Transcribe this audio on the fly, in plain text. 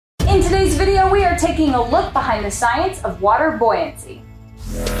In today's video, we are taking a look behind the science of water buoyancy.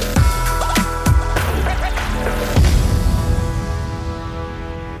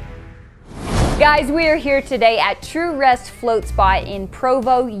 Guys, we are here today at True Rest Float Spot in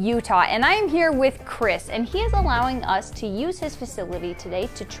Provo, Utah, and I am here with Chris, and he is allowing us to use his facility today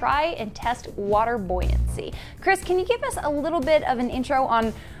to try and test water buoyancy. Chris, can you give us a little bit of an intro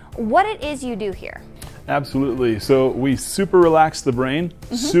on what it is you do here? Absolutely. So we super relax the brain,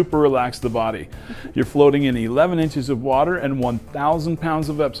 super relax the body. You're floating in 11 inches of water and 1,000 pounds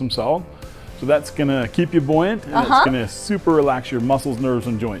of Epsom salt. So that's gonna keep you buoyant, and it's gonna super relax your muscles, nerves,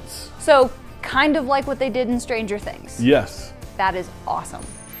 and joints. So kind of like what they did in Stranger Things. Yes. That is awesome.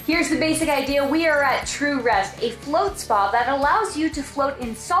 Here's the basic idea. We are at True Rest, a float spa that allows you to float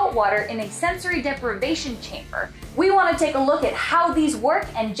in salt water in a sensory deprivation chamber. We want to take a look at how these work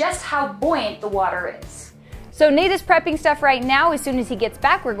and just how buoyant the water is. So Nate is prepping stuff right now. As soon as he gets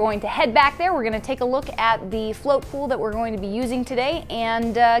back, we're going to head back there. We're going to take a look at the float pool that we're going to be using today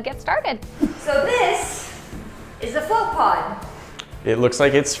and get started. So this is the float pod. It looks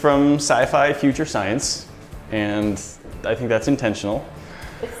like it's from sci-fi future science, and I think that's intentional.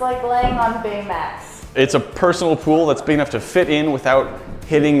 It's like laying on Baymax. It's a personal pool that's big enough to fit in without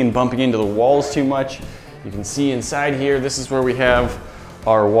hitting and bumping into the walls too much. You can see inside here, this is where we have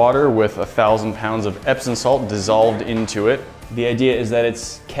our water with 1,000 pounds of Epsom salt dissolved into it. The idea is that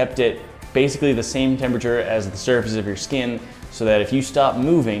it's kept at basically the same temperature as the surface of your skin, so that if you stop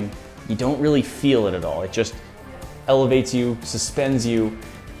moving, you don't really feel it at all. It just elevates you, suspends you,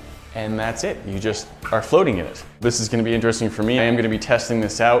 and that's it. You just are floating in it. This is going to be interesting for me. I am going to be testing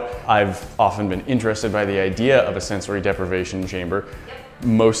this out. I've often been interested by the idea of a sensory deprivation chamber,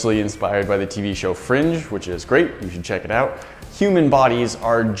 mostly inspired by the TV show Fringe, which is great. You should check it out. Human bodies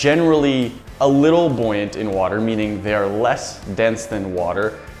are generally a little buoyant in water, meaning they are less dense than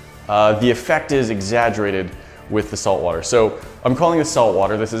water. The effect is exaggerated with the salt water. So I'm calling this salt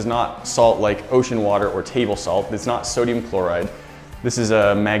water. This is not salt like ocean water or table salt. It's not sodium chloride. This is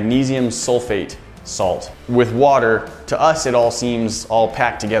a magnesium sulfate salt. With water, to us it all seems all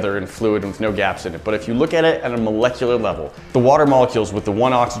packed together in fluid with no gaps in it. But if you look at it at a molecular level, the water molecules with the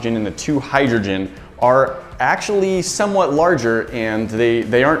 1 oxygen and the 2 hydrogen are actually somewhat larger, and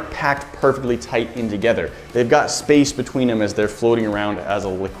they aren't packed perfectly tight in together. They've got space between them as they're floating around as a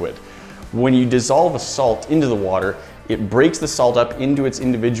liquid. When you dissolve a salt into the water, it breaks the salt up into its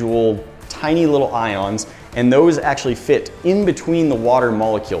individual tiny little ions, and those actually fit in between the water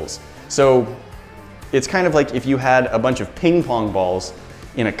molecules. So it's kind of like if you had a bunch of ping pong balls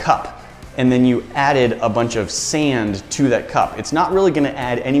in a cup, and then you added a bunch of sand to that cup. It's not really going to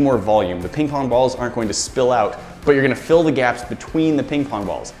add any more volume. The ping pong balls aren't going to spill out, but you're going to fill the gaps between the ping pong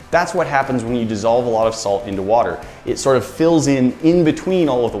balls. That's what happens when you dissolve a lot of salt into water. It sort of fills in between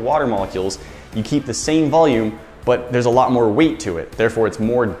all of the water molecules. You keep the same volume, but there's a lot more weight to it. Therefore, it's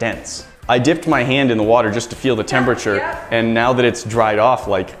more dense. I dipped my hand in the water just to feel the temperature, and now that it's dried off,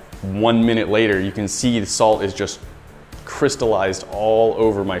 like 1 minute later, you can see the salt is just crystallized all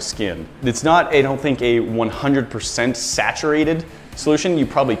over my skin. It's not, I don't think, a 100% saturated solution. You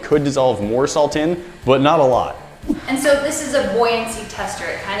probably could dissolve more salt in, but not a lot. And so this is a buoyancy tester.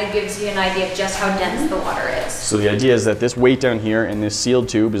 It kind of gives you an idea of just how dense the water is. So the idea is that this weight down here in this sealed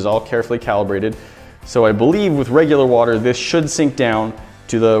tube is all carefully calibrated. So I believe with regular water, this should sink down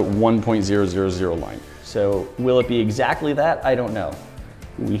to the 1.000 line. So will it be exactly that? I don't know.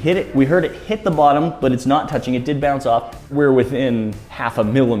 We heard it hit the bottom, but it's not touching. It did bounce off. We're within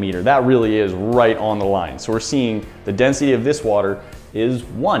 0.5 millimeter. That really is right on the line. So we're seeing the density of this water is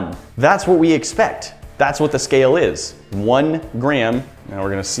 1. That's what we expect. That's what the scale is, 1 gram. Now we're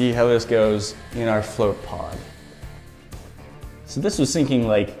gonna see how this goes in our float pod. So this was sinking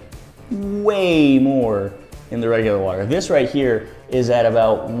like way more in the regular water. This right here is at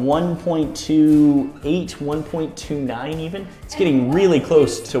about 1.28, 1.29 even. It's getting really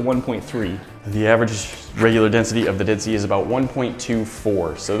close to 1.3. The average regular density of the Dead Sea is about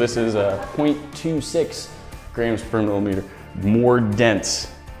 1.24. So this is a 0.26 grams per millimeter more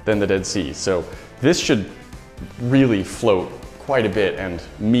dense than the Dead Sea. So this should really float quite a bit, and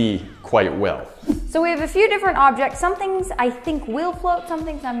me quite well. So we have a few different objects. Some things I think will float, some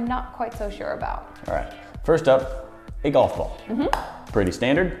things I'm not quite so sure about. All right, first up, a golf ball. Pretty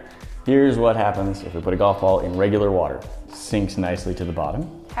standard. Here's what happens if we put a golf ball in regular water. Sinks nicely to the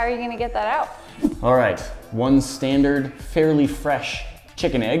bottom. How are you gonna get that out? All right, 1 standard, fairly fresh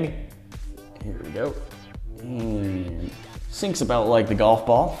chicken egg. Here we go. And sinks about like the golf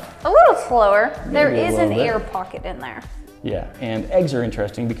ball. A little slower. There Maybe is a an little bit. air pocket in there. Yeah, and eggs are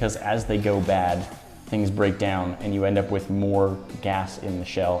interesting because as they go bad, things break down and you end up with more gas in the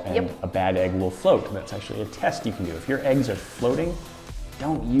shell, and a bad egg will float. That's actually a test you can do. If your eggs are floating,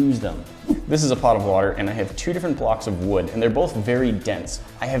 don't use them. This is a pot of water, and I have 2 different blocks of wood, and they're both very dense.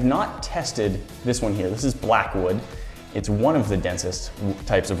 I have not tested this one here. This is black wood. It's one of the densest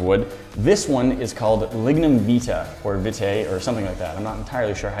types of wood. This one is called lignum vitae, or vitae, or something like that. I'm not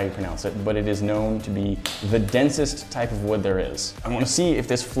entirely sure how you pronounce it, but it is known to be the densest type of wood there is. I want to see if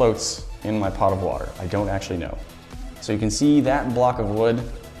this floats in my pot of water. I don't actually know. So you can see that block of wood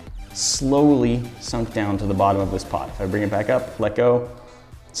slowly sunk down to the bottom of this pot. If I bring it back up, let go.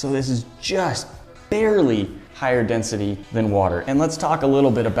 So this is just barely higher density than water. And let's talk a little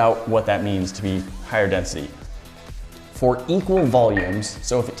bit about what that means to be higher density. For equal volumes,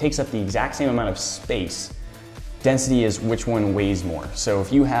 so if it takes up the exact same amount of space, density is which one weighs more. So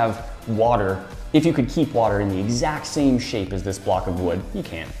if you have water, if you could keep water in the exact same shape as this block of wood, you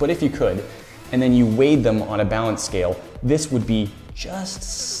can't, but if you could, and then you weighed them on a balance scale, this would be just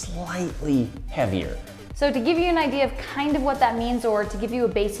slightly heavier. So to give you an idea of kind of what that means, or to give you a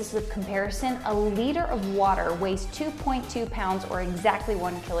basis of comparison, a liter of water weighs 2.2 pounds, or exactly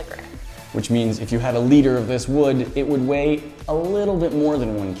 1 kilogram. Which means if you had a liter of this wood, it would weigh a little bit more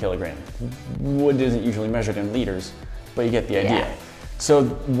than 1 kilogram. Wood isn't usually measured in liters, but you get the idea. Yeah. So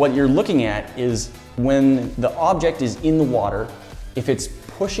what you're looking at is when the object is in the water, if it's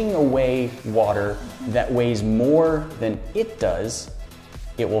pushing away water that weighs more than it does,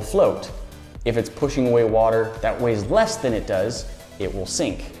 it will float. If it's pushing away water that weighs less than it does, it will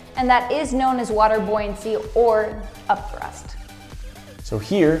sink. And that is known as water buoyancy or upthrust. So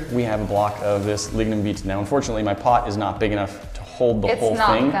here we have a block of this lignum vitae. Now, unfortunately, my pot is not big enough to hold the whole thing. It's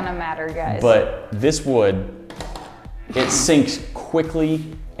not gonna matter, guys. But this wood, it sinks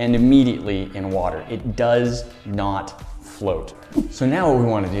quickly and immediately in water. It does not float. So now what we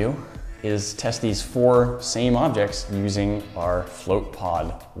want to do is test these 4 same objects using our float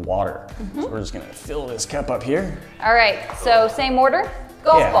pod water. So we're just gonna fill this cup up here. All right, so same order,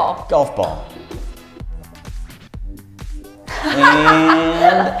 golf ball. Golf ball.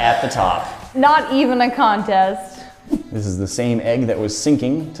 And at the top. Not even a contest. This is the same egg that was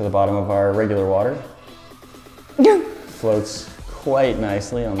sinking to the bottom of our regular water. Floats quite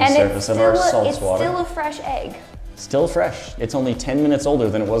nicely on the surface of our salt water. It's still a fresh egg. Still fresh. It's only 10 minutes older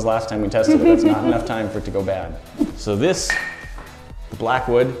than it was last time we tested it. That's not enough time for it to go bad. So this, the black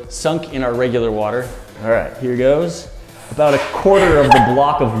wood, sunk in our regular water. All right, here goes. About a quarter of the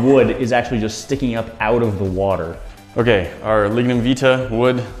block of wood is actually just sticking up out of the water. Okay, our lignum vitae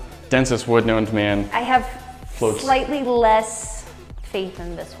wood, densest wood known to man. I have floats. Slightly less faith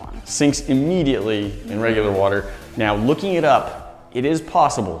in this one. Sinks immediately in regular water. Now, looking it up, it is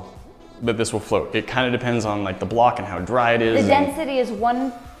possible that this will float. It kind of depends on like the block and how dry it is. The density is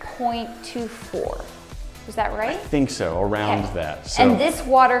 1.24. Is that right? I think so, around that. So and this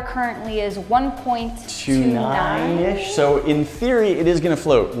water currently is 1.29-ish. So in theory, it is gonna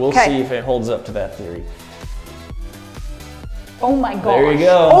float. We'll see if it holds up to that theory. Oh my gosh. There you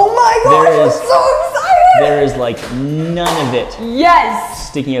go. Oh my gosh, I'm so excited! There is like none of it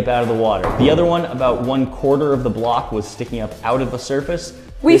sticking up out of the water. The other one, about 1/4 of the block was sticking up out of the surface.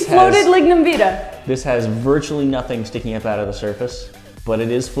 We floated lignum vitae. This has virtually nothing sticking up out of the surface, but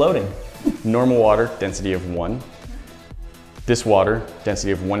it is floating. Normal water, density of 1. This water,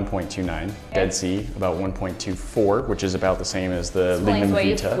 density of 1.29. Dead Sea, about 1.24, which is about the same as the lignum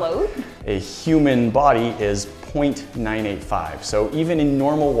vitae. A human body is 0.985. So even in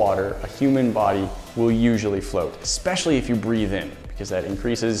normal water, a human body will usually float, especially if you breathe in, because that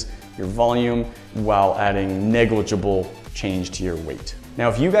increases your volume while adding negligible change to your weight. Now,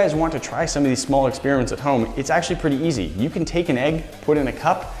 if you guys want to try some of these small experiments at home, it's actually pretty easy. You can take an egg, put it in a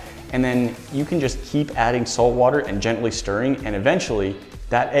cup, and then you can just keep adding salt water and gently stirring, and eventually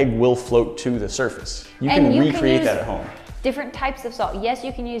that egg will float to the surface. You can recreate that at home. Different types of salt. Yes,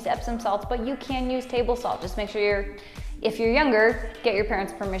 you can use Epsom salts, but you can use table salt. Just make sure if you're younger, get your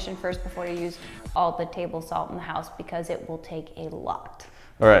parents' permission first before you use all the table salt in the house, because it will take a lot.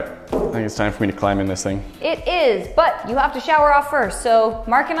 All right, I think it's time for me to climb in this thing. It is, but you have to shower off first. So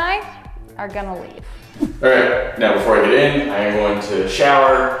Mark and I are gonna leave. All right, now before I get in, I am going to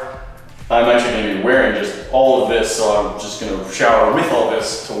shower. I'm actually going to be wearing just all of this, so I'm just going to shower with all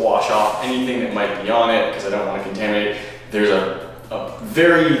this to wash off anything that might be on it, because I don't want to contaminate it. There's a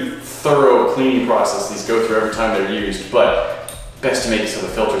very thorough cleaning process these go through every time they're used, but best to make it so the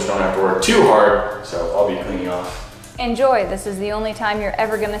filters don't have to work too hard, so I'll be cleaning off. Enjoy. This is the only time you're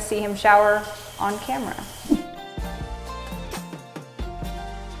ever going to see him shower on camera.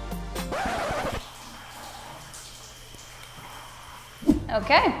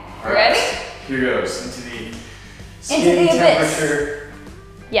 Okay, ready? here goes into the skin temperature.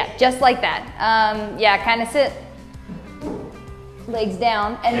 Yeah, just like that. Yeah, kind of sit, legs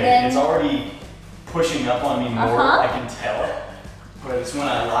down, and then it's already pushing up on me more. I can tell. But it's when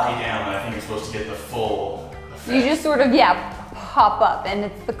I lie down that I think I'm supposed to get the full effect. You just sort of, pop up, and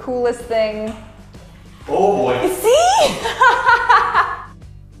it's the coolest thing. Oh boy. See?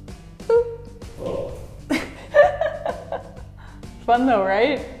 Fun though,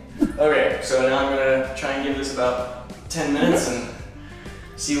 right? Okay, so now I'm gonna try and give this about 10 minutes and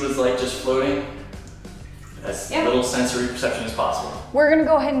see what it's like just floating. As little sensory perception as possible. We're gonna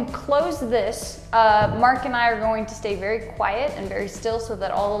go ahead and close this. Mark and I are going to stay very quiet and very still so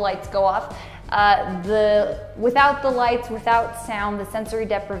that all the lights go off. Without the lights, without sound, the sensory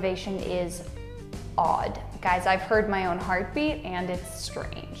deprivation is odd. Guys, I've heard my own heartbeat and it's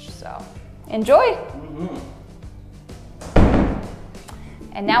strange, so enjoy.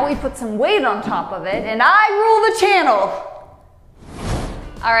 And now we put some weight on top of it and I rule the channel.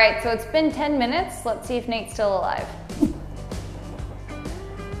 All right, so it's been 10 minutes. Let's see if Nate's still alive.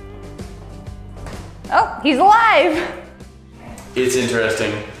 Oh, he's alive. It's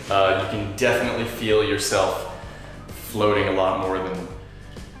interesting. You can definitely feel yourself floating a lot more than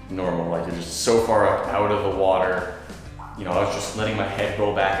normal. Like you're just so far up out of the water. You know, I was just letting my head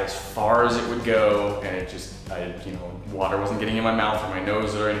roll back as far as it would go, and it just, water wasn't getting in my mouth or my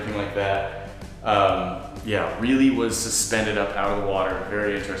nose or anything like that. Yeah, really was suspended up out of the water.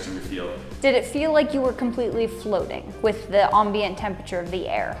 Very interesting to feel. Did it feel like you were completely floating with the ambient temperature of the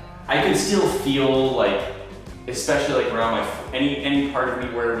air? I could still feel like, especially like around any part of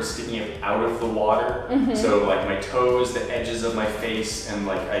me where it was sticking out of the water. So like my toes, the edges of my face, and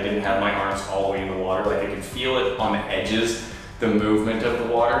like I didn't have my arms all the way in the water. Like I could feel it on the edges, the movement of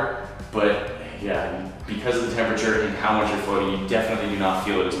the water. But yeah, because of the temperature and how much you're floating, you definitely do not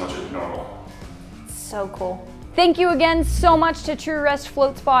feel it as much as normal. So cool. Thank you again so much to True Rest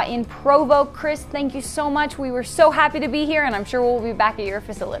Float Spa in Provo. Chris, thank you so much. We were so happy to be here and I'm sure we'll be back at your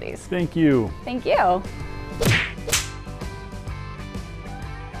facilities. Thank you. Thank you.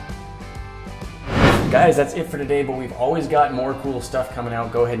 Guys, that's it for today, but we've always got more cool stuff coming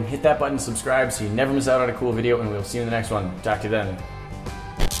out. Go ahead and hit that button, subscribe so you never miss out on a cool video, and we'll see you in the next one. Talk to you then.